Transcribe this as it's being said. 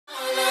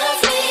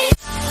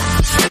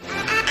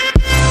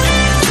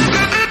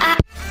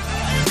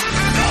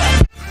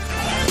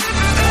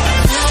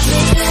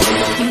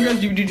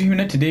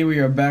Today we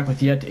are back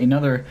with yet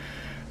another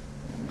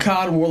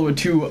Cod World War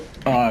II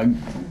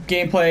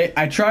gameplay.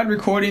 I tried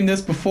recording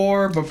this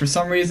before, but for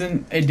some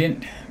reason it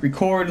didn't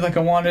record like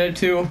I wanted it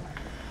to.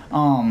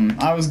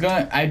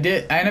 I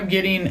ended up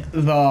getting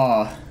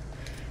the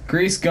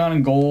Grease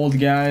Gun Gold,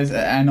 guys.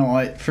 I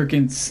know for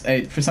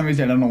some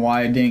reason I don't know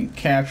why I didn't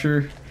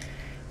capture,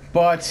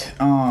 but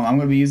I'm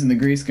gonna be using the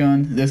Grease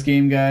Gun this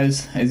game,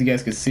 guys. As you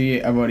guys can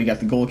see, I've already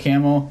got the gold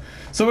camo,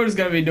 so we're just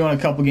gonna be doing a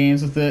couple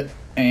games with it,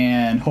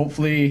 and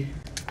hopefully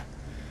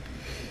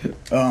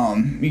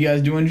you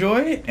guys do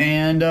enjoy,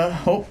 and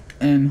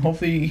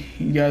hopefully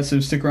you guys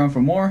will stick around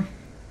for more.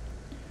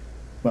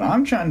 But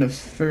I'm trying to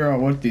figure out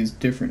what these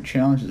different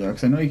challenges are,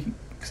 because I know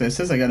because it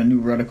says I got a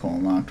new reticle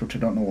unlocked, which I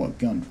don't know what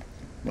gun.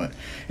 But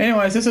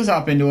anyways, let's just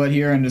hop into it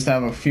here and just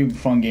have a few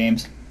fun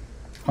games.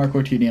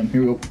 Hardcore TDM,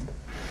 here we go.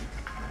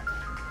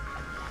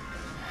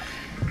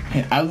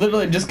 I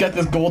literally just got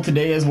this gold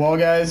today as well,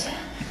 guys,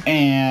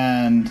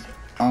 and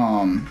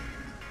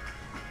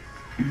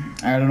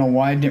I don't know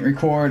why I didn't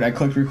record. I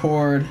clicked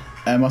record.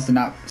 I must have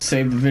not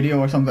saved the video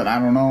or something. I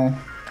don't know.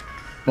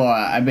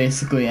 But I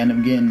basically ended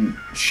up getting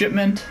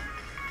shipment,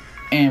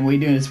 and we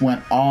just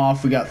went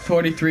off. We got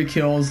 43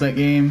 kills that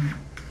game,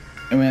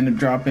 and we ended up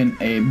dropping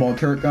a ball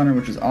turret gunner,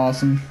 which is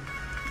awesome.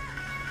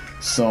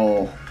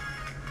 So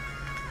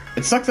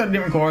it sucks that I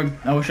didn't record.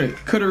 I wish I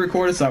could have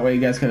recorded so that way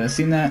you guys could have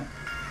seen that.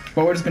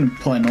 But we're just gonna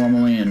play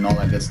normally and all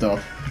that good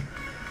stuff.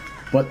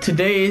 But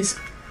today's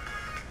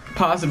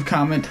positive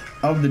comment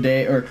of the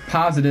day, or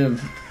positive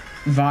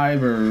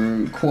vibe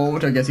or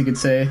quote, I guess you could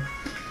say,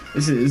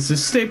 is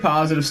just stay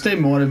positive, stay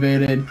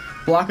motivated,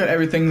 block out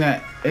everything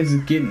that is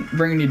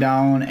bringing you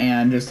down,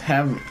 and just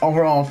have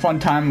overall a fun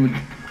time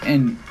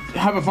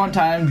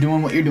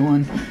doing what you're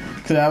doing.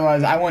 Because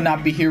otherwise, I would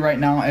not be here right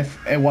now if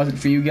it wasn't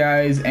for you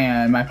guys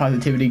and my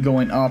positivity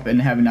going up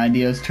and having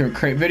ideas to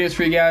create videos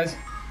for you guys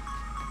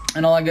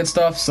and all that good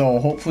stuff. So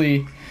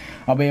hopefully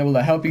I'll be able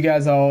to help you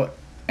guys out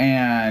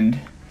and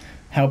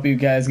help you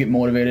guys get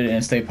motivated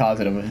and stay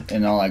positive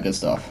and all that good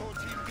stuff.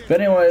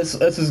 But anyways,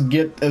 let's just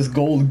get this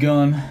gold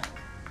gun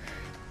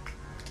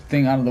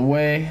thing out of the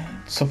way.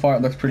 So far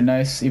it looks pretty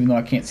nice, even though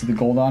I can't see the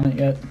gold on it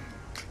yet.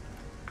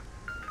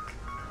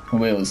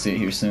 We'll be able to see it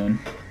here soon.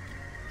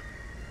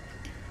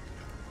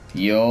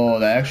 Yo,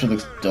 that actually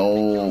looks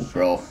dope,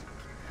 bro.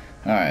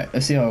 Alright,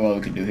 let's see how well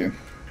we can do here.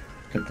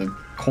 Get the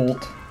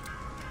Colt.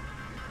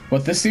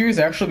 But this series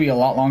actually be a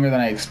lot longer than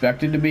I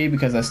expected to be,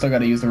 because I still got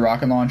to use the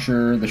rocket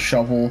launcher, the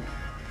shovel.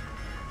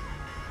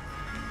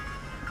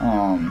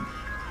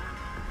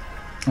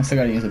 I still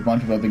got to use a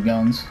bunch of other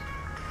guns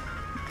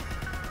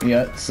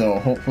yet, so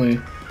hopefully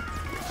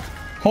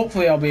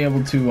I'll be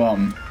able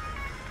to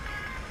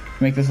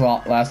make this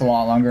last a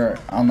lot longer,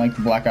 unlike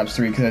the Black Ops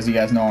 3, because as you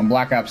guys know, on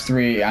Black Ops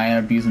 3 I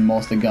end up using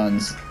most of the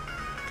guns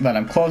that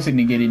I'm closer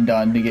to getting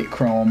done to get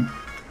chrome,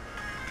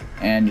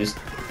 and just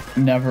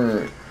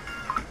never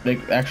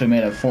actually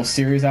made a full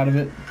series out of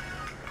it.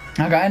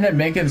 Like, I ended up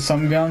making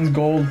some guns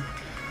gold,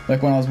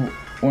 like when I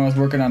was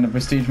working on the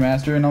Prestige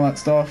Master and all that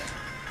stuff,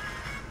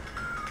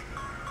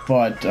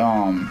 but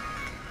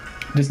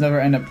just never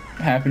ended up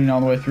happening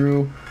all the way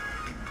through.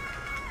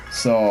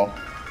 So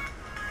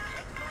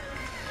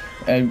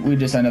we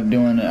just ended up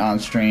doing it on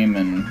stream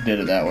and did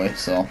it that way.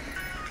 So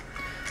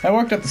that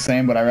worked out the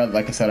same, but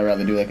like I said, I'd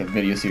rather do like a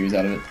video series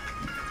out of it.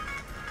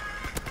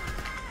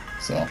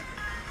 So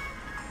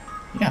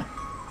yeah.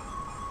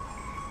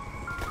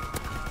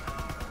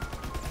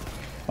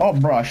 Oh,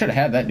 bro, I should have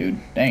had that dude.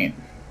 Dang it.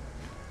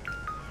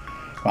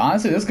 But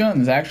honestly, this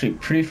gun is actually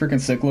pretty freaking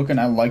sick looking.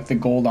 I like the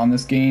gold on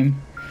this game.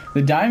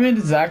 The diamond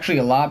is actually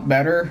a lot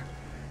better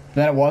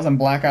than it was on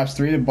Black Ops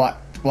 3. The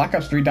Black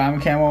Ops 3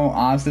 diamond camo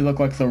honestly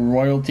looked like the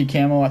royalty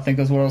camo, I think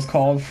is what it was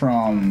called,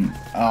 from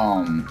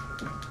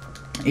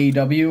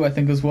AEW, I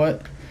think is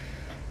what.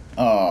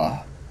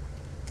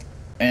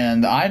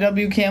 And the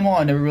IW camo,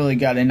 I never really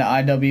got into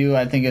IW.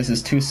 I think it's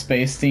just too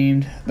space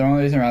themed. The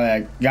only reason really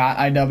I got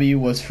IW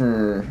was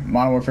for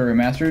Modern Warfare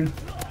Remastered.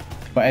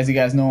 But as you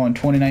guys know, in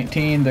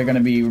 2019, they're going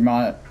to be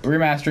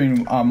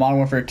remastering Modern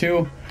Warfare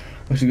 2,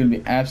 which is going to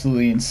be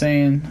absolutely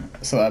insane.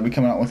 So that'll be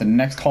coming out with the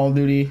next Call of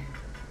Duty.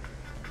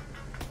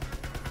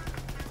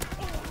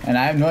 And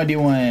I have no idea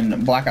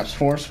when Black Ops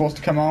 4 is supposed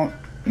to come out.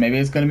 Maybe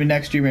it's going to be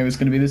next year, maybe it's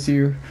going to be this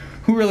year.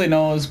 Who really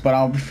knows? But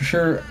I'll be for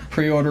sure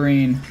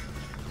pre-ordering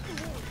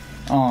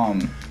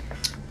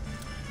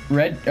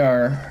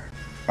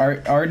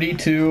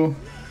RD2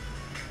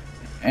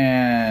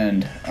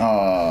 and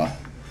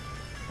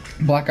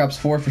Black Ops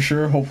 4 for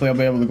sure. Hopefully I'll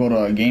be able to go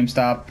to a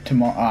GameStop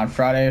tomorrow on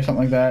Friday or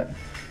something like that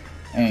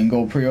and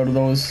go pre-order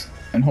those,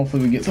 and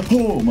hopefully we get some,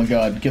 oh my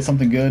god, get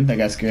something good. That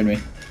guy scared me.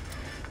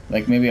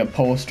 Like maybe a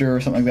poster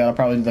or something like that. I'll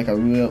probably do like a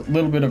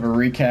little bit of a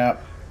recap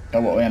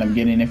of what we end up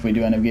getting, if we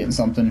do end up getting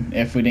something.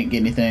 If we didn't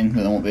get anything,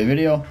 then there won't be a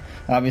video,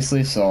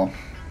 obviously. So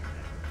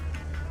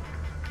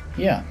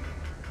yeah,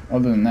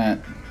 other than that,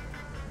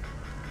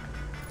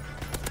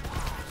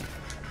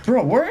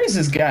 bro, where is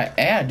this guy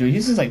at, dude?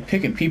 He's just like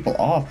picking people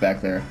off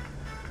back there.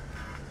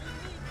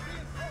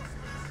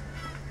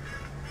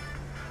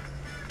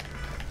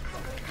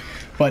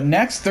 But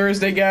next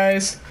Thursday,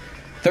 guys,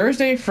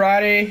 Thursday,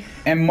 Friday,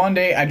 and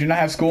Monday, I do not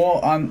have school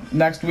on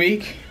next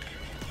week.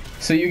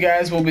 So you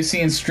guys will be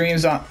seeing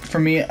streams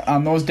from me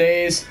on those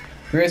days.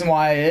 The reason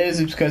why it is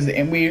because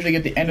we usually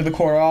get the end of the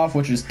quarter off,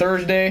 which is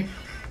Thursday.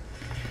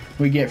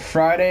 We get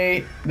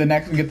Friday, we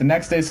get the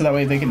next day, so that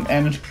way they can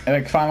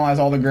finalize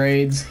all the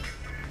grades.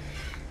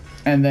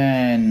 And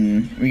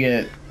then we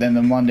get the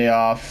Monday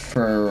off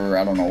for,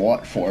 I don't know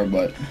what for,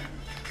 but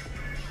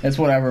it's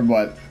whatever.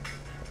 But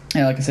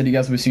yeah, like I said, you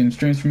guys will be seeing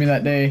streams from me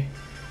that day.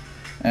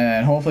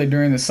 And hopefully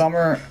during the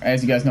summer,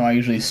 as you guys know, I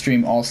usually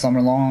stream all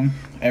summer long,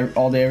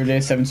 all day, every day,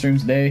 7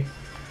 streams a day.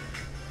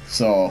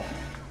 So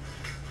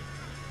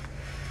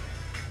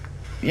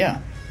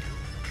yeah,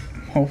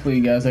 hopefully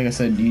you guys, like I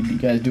said, you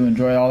guys do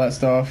enjoy all that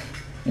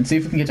stuff, and see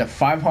if we can get to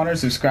 500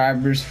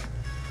 subscribers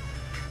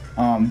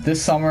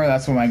this summer.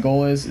 That's what my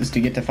goal is to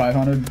get to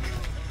 500.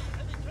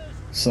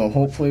 So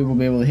hopefully we'll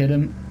be able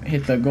to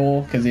hit the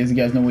goal, because as you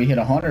guys know, we hit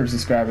 100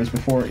 subscribers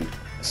before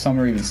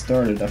summer even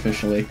started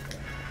officially.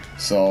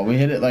 So we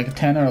hit it like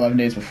 10 or 11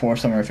 days before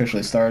summer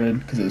officially started,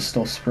 because it was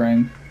still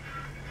spring.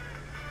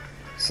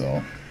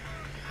 So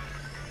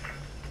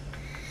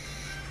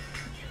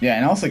yeah,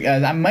 and also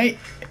guys, I might,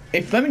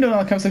 let me know in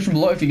the comment section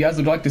below if you guys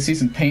would like to see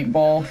some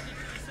paintball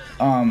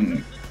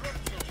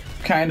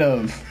kind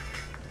of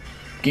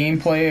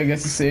gameplay, I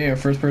guess to say, or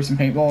first person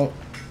paintball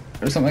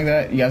or something like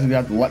that. You guys would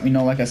have to let me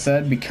know, like I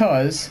said,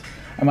 because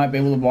I might be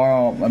able to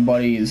borrow my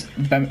buddy's,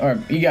 or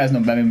you guys know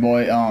Bevin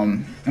Boy,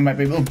 I might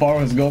be able to borrow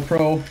his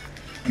GoPro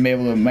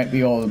and might be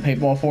able to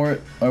paintball for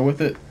it, or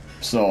with it.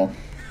 So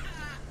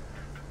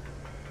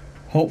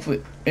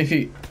hopefully,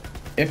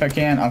 if I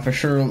can, I'll for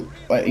sure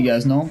let you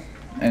guys know,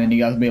 and then you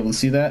guys will be able to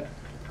see that.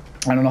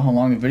 I don't know how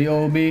long the video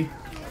will be,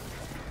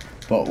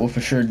 but we'll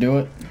for sure do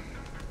it.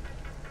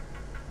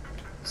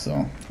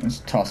 So let's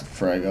toss a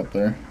frag up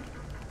there.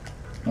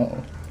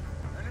 Uh-oh.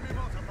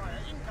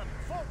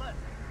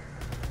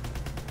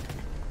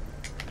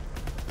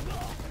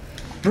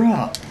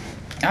 Bruh,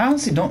 I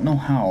honestly don't know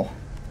how.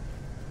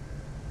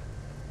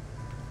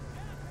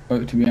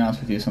 But to be honest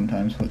with you,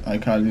 sometimes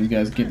like how these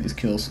guys get these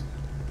kills.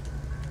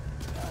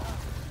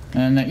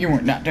 And you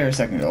weren't not there a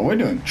second ago. We're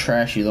doing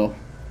trashy though.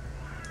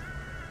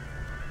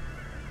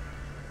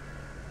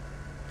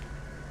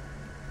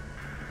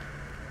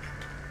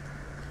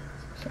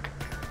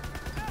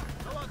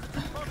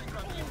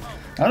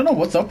 I don't know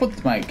what's up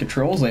with my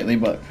controls lately,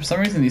 but for some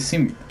reason these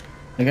seem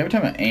like every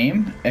time I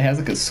aim, it has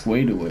like a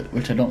sway to it,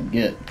 which I don't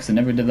get because I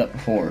never did that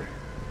before.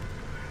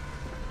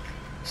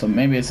 So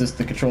maybe it's just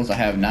the controls I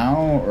have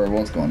now, or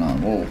what's going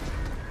on. Whoa.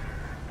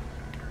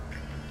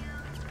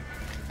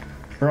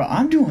 Bro,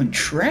 I'm doing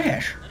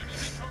trash.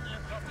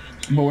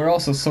 But we're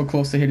also so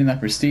close to hitting that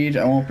prestige.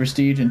 I won't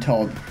prestige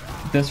until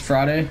this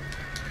Friday.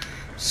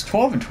 It's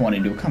 12 and 20,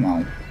 dude. Come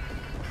on.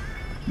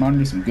 I want to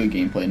do some good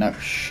gameplay, not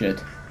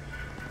shit.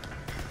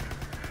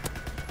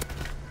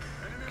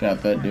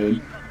 Got that,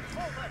 dude.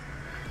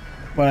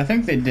 But I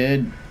think they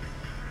did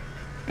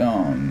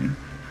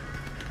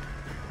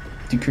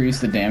decrease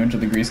the damage of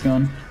the grease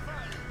gun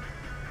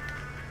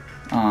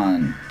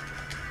on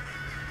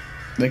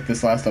like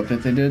this last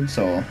update they did,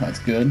 so that's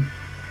good.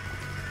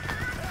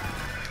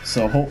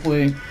 So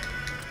hopefully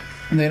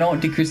they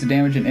don't decrease the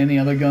damage in any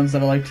other guns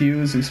that I like to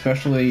use,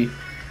 especially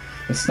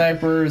the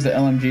snipers, the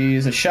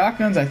LMGs, the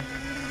shotguns. I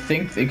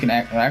think they can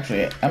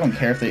actually, I don't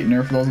care if they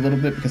nerf those a little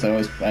bit, because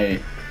I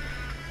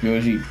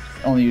usually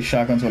only use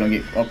shotguns when I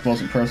get up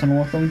close and personal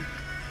with them.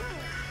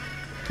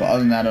 But other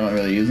than that, I don't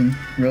really use them.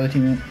 Really,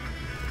 teammate?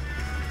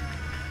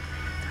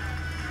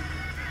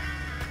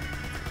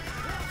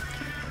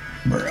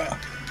 Bruh.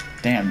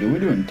 Damn, dude, we're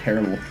doing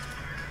terrible.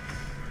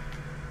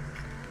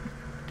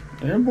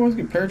 Did our boys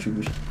get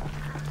paratroopers?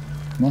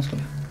 Must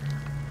have.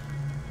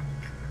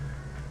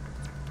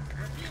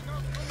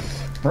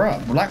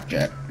 Bruh,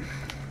 blackjack.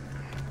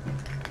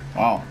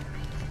 Wow.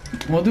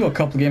 We'll do a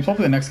couple games.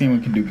 Hopefully the next game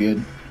we can do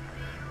good.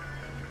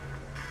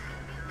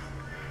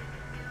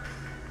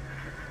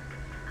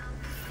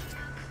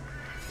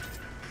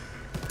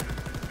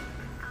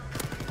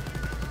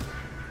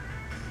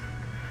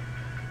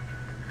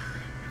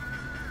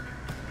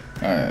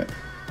 Alright.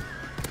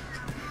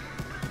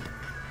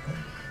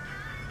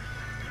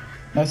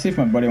 Let's see if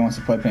my buddy wants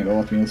to play paintball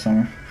with me this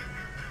summer.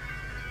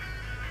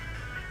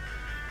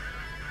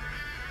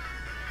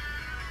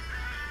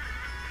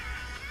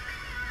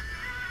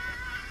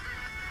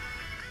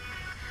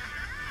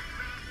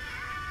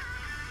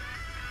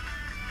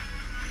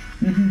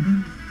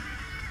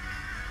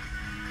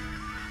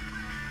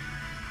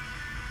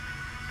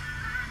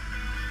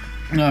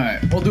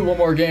 Alright, we'll do one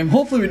more game.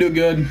 Hopefully we do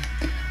good.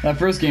 That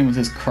first game was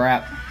just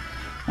crap.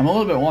 I'm a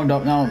little bit warmed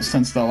up now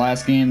since the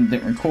last game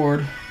didn't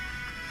record,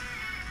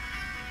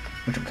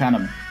 which I'm kind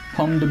of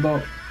bummed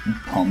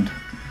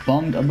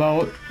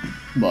about,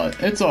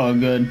 but it's all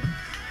good.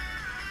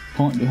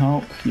 Point to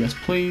Hulk, yes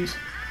please.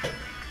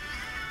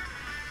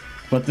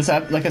 But this,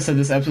 like I said,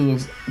 this episode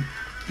looks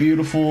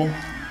beautiful.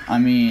 I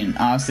mean,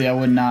 honestly, I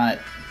would not,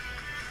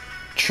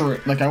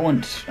 I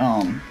wouldn't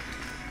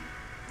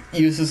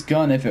use this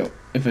gun if it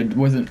if it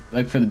wasn't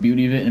like for the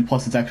beauty of it, and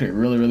plus it's actually a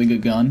really, really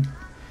good gun.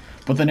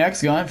 But the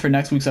next gun for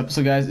next week's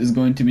episode, guys, is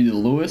going to be the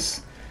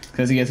Lewis.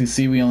 Because you guys can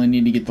see, we only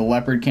need to get the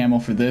leopard camo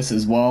for this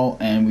as well,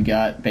 and we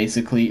got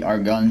basically our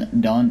gun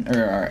done,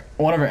 or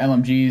one of our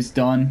LMGs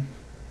done.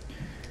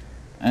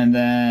 And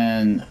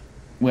then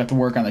we have to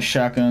work on the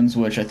shotguns,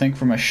 which I think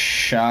from a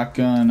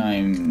shotgun,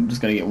 I'm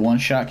just gotta get 1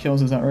 shot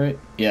kills. Is that right?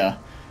 Yeah,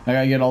 I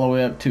gotta get all the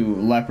way up to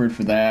leopard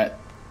for that,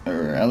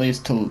 or at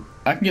least till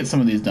I can get some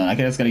of these done. I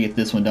just gotta get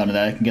this one done, and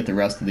then I can get the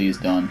rest of these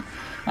done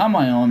on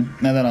my own.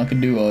 Now that I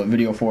can do a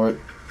video for it.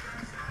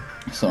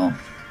 So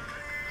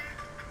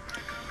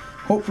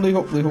hopefully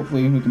we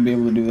can be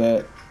able to do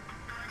that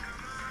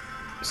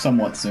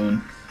somewhat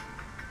soon.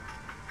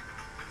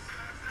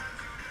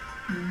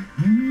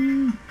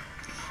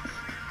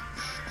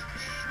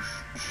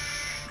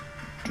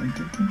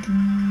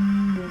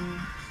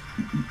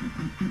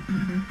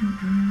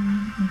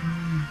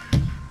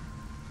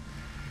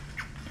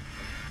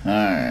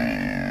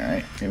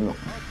 Alright, here we go.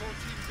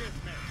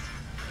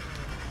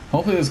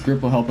 Hopefully this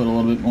grip will help it a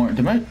little bit more.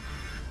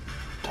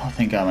 Oh,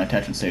 thank God my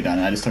attachment stayed on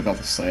it. I just took off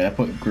the slate. I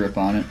put grip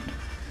on it.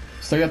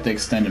 Still got the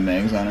extended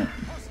mags on it.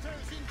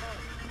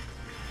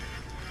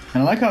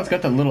 And I like how it's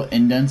got the little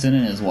indents in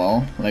it as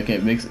well. Like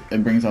it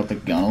brings out the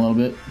gun a little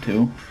bit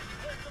too,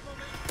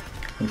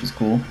 which is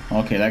cool.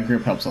 Okay, that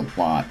grip helps a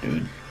lot,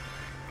 dude.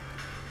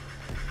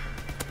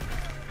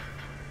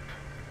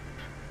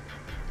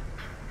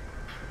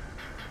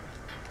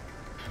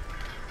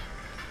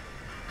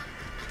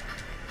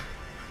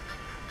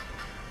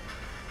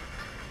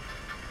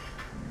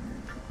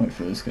 Wait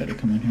for this guy to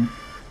come in here.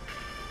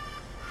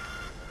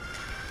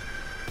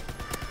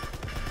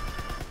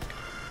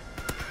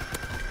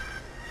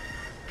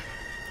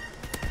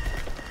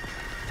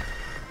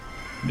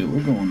 Dude,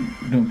 we're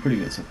doing pretty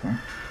good so far.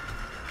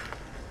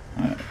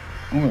 Alright,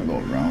 I'm gonna go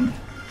around.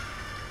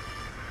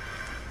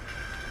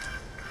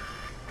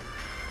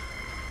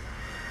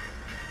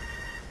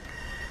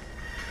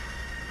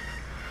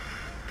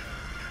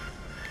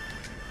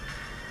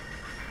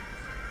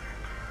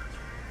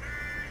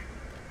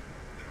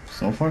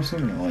 So far, so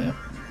good. Oh, yeah.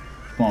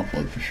 Bomb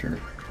flood for sure.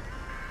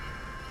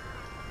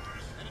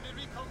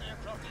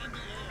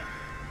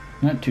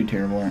 Not too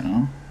terrible right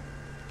now.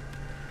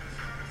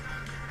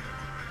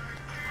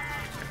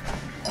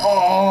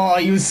 Oh,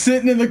 he was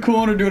sitting in the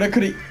corner, dude. I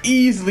could have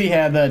easily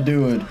had that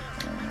dude.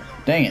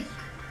 Dang it.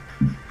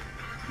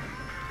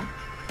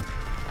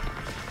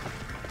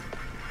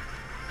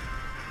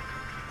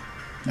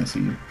 I see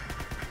you.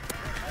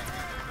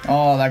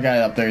 Oh, that guy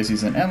up there is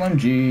using an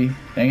LMG.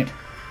 Dang it.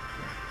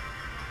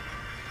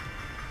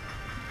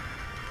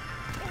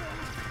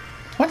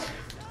 What?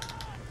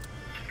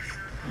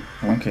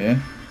 Okay.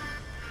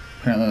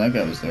 Apparently that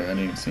guy was there. I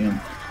didn't even see him.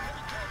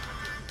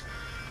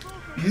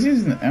 He's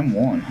using the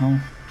M1, huh?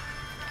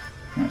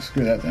 Oh,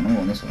 screw that then. I'm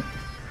going this way.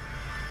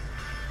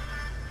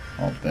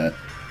 I'll bet.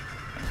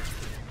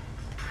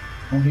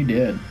 Oh, he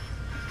did.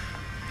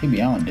 He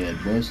beyond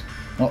dead, boys.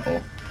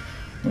 Uh-oh.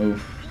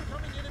 Move.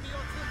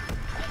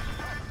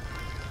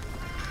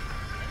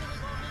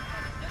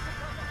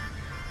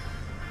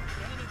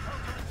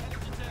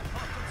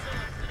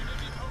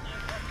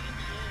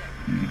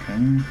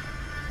 Okay.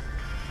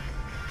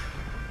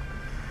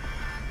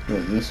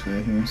 Go this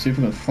way here. See if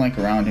we can flank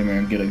around him here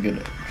and get a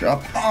good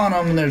drop on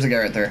him. And there's a guy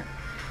right there.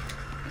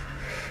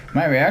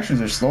 My reactions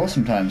are slow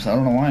sometimes. I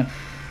don't know why.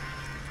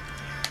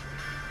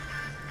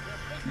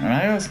 And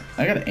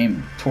I gotta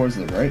aim towards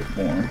the right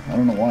more. I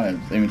don't know why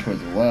I'm aiming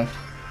towards the left.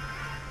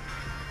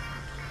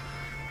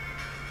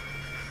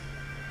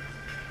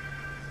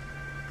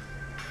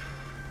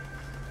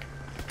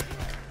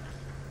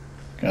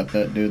 Got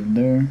that dude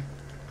there.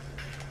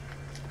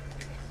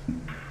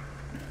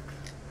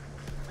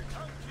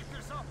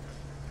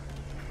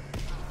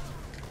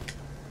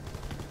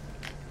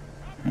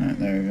 Alright,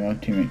 there we go.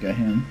 Teammate got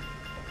him.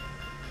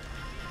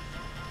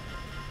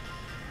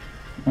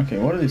 Okay,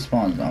 what are these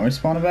spawns now? Are we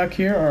spawning back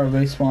here, or are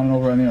they spawning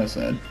over on the other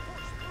side?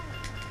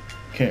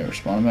 Okay, we're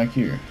spawning back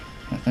here,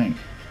 I think.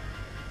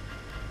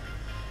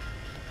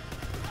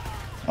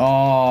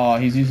 Oh,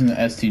 he's using the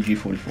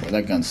STG-44.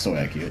 That gun's so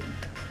accurate.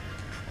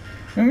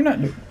 I mean, we're not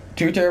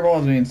too terrible.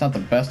 I mean, it's not the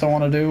best I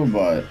want to do,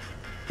 but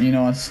you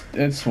know,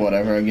 it's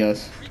whatever, I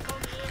guess.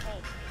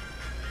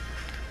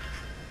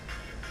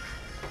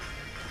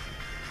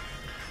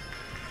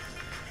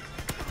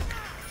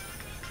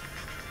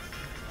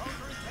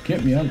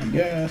 Get me out of the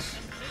gas.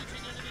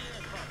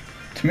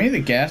 To me, the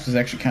gas is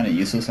actually kind of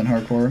useless in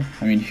hardcore.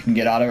 I mean, if you can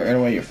get out of it right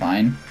away, you're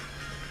fine.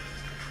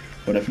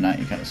 But if not,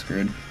 you're kind of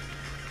screwed.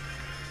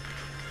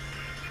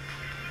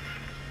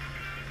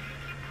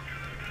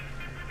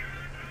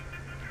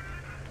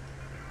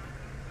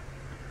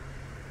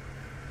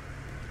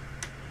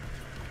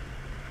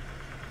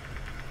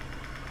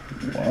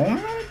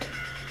 What?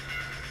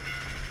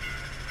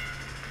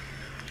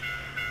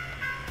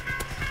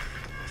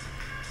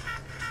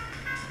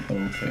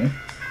 Okay.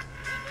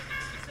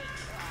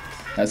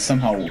 That's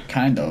somehow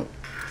kind of...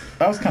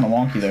 That was kind of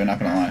wonky there, not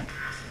gonna lie.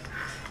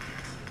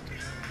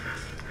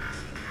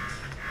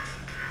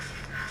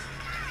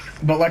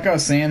 But like I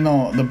was saying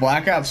though, the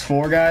Black Ops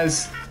 4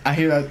 guys, I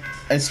hear that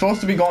it's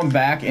supposed to be going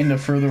back into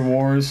further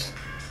wars.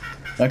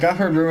 Like I've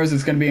heard rumors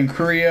it's gonna be in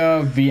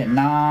Korea,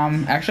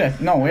 Vietnam. Actually,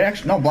 no,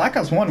 Black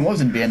Ops 1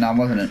 was in Vietnam,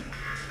 wasn't it?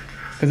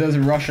 Because it was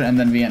Russia and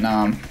then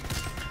Vietnam.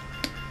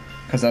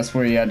 Because that's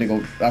where you had to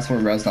go. That's where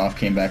Reznov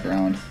came back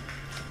around.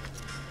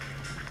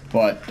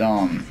 But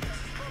the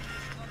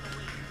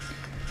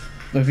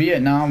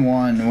Vietnam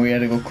one, we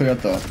had to go clear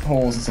out the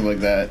holes and stuff like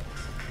that.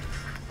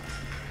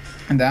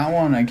 And that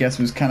one, I guess,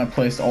 was kind of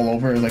placed all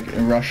over, like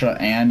in Russia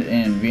and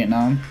in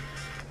Vietnam.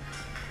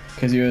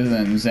 Because he was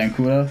in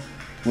Zancuda,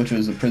 which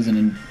was a prison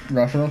in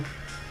Russia.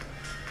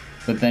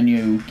 But then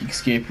you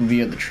escape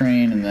via the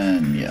train, and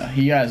then, yeah,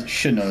 you guys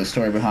should know the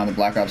story behind the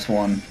Black Ops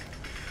 1.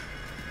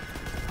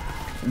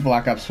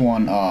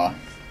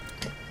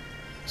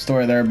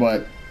 Story there,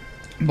 but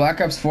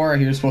Black Ops 4,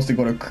 you're supposed to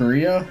go to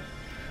Korea.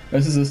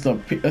 This is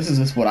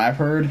just what I've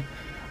heard.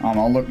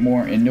 I'll look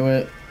more into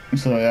it,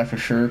 so yeah, for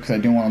sure, because I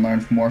do want to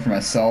learn more for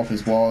myself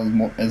as well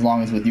as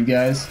long as with you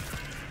guys.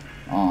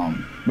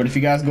 But if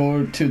you guys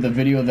go to the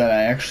video that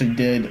I actually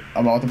did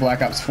about the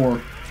Black Ops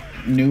 4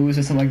 news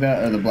or something like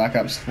that, or the Black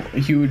Ops 4,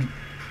 huge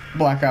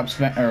Black Ops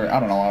fan, or I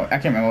don't know, I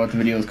can't remember what the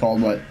video is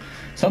called, but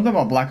something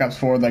about Black Ops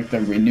 4, like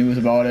the news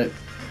about it.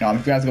 If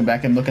you guys go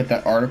back and look at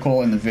that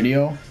article in the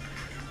video,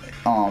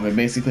 it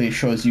basically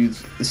shows you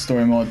the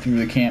story mode through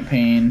the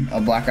campaign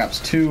of Black Ops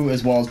 2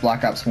 as well as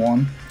Black Ops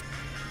 1,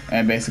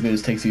 and basically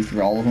just takes you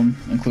through all of them,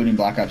 including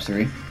Black Ops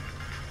 3.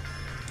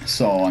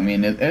 So I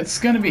mean, it's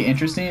gonna be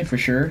interesting for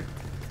sure,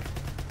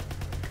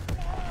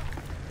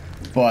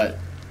 but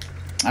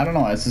I don't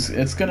know.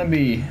 It's gonna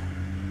be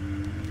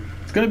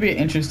an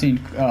interesting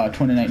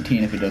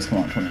 2019 if it does come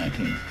out in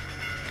 2019,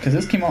 because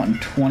this came out in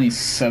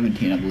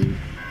 2017, I believe.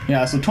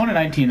 Yeah, so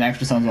 2019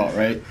 actually sounds about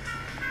right.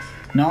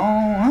 No,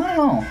 I don't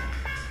know.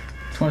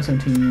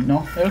 2017.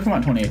 No, it'll come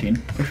out in 2018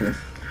 for sure.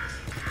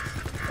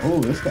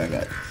 Oh, this guy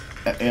got.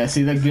 Yeah,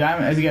 see the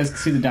diamond. As you guys can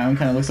see, the diamond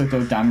kind of looks like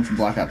the diamond from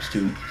Black Ops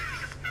 2.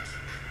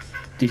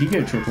 Did he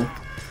get a triple?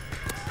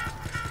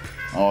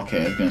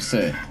 Okay, I was gonna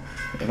say,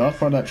 if I was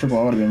part of that triple,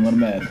 I would have been a little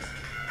mad.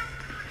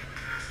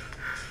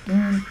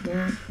 Boom,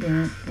 boom,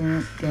 boom,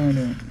 boom,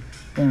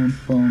 boom,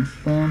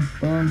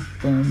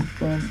 boom,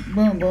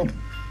 boom, boom.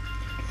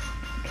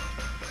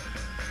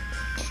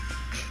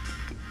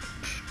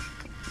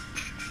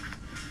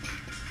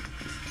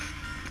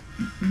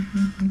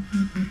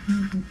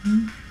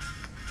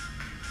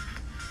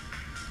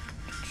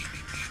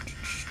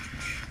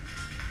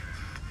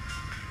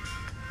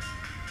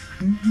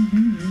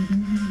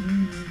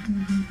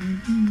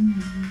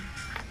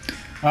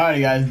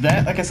 Alright guys,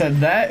 like I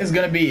said, that is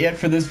going to be it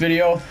for this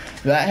video.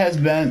 That has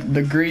been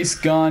the Grease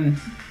Gun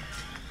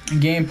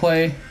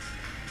gameplay.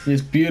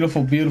 This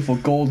beautiful, beautiful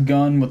gold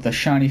gun with the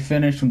shiny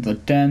finish, with the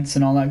dents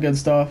and all that good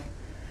stuff.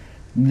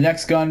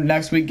 Next gun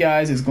next week,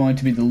 guys, is going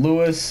to be the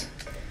Lewis.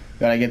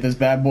 Gotta get this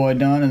bad boy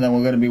done, and then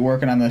we're going to be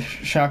working on the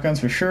shotguns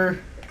for sure.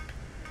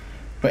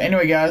 But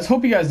anyway, guys,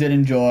 hope you guys did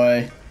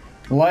enjoy.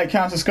 Like,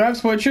 comment, subscribe,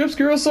 support troops,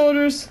 girl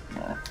soldiers.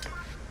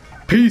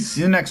 Peace.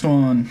 See you next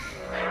one.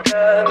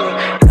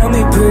 Tell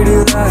me pretty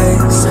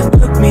lies,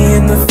 look me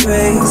in the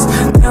face.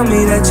 Tell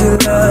me that you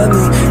love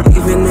me,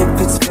 even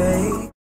if it's fake.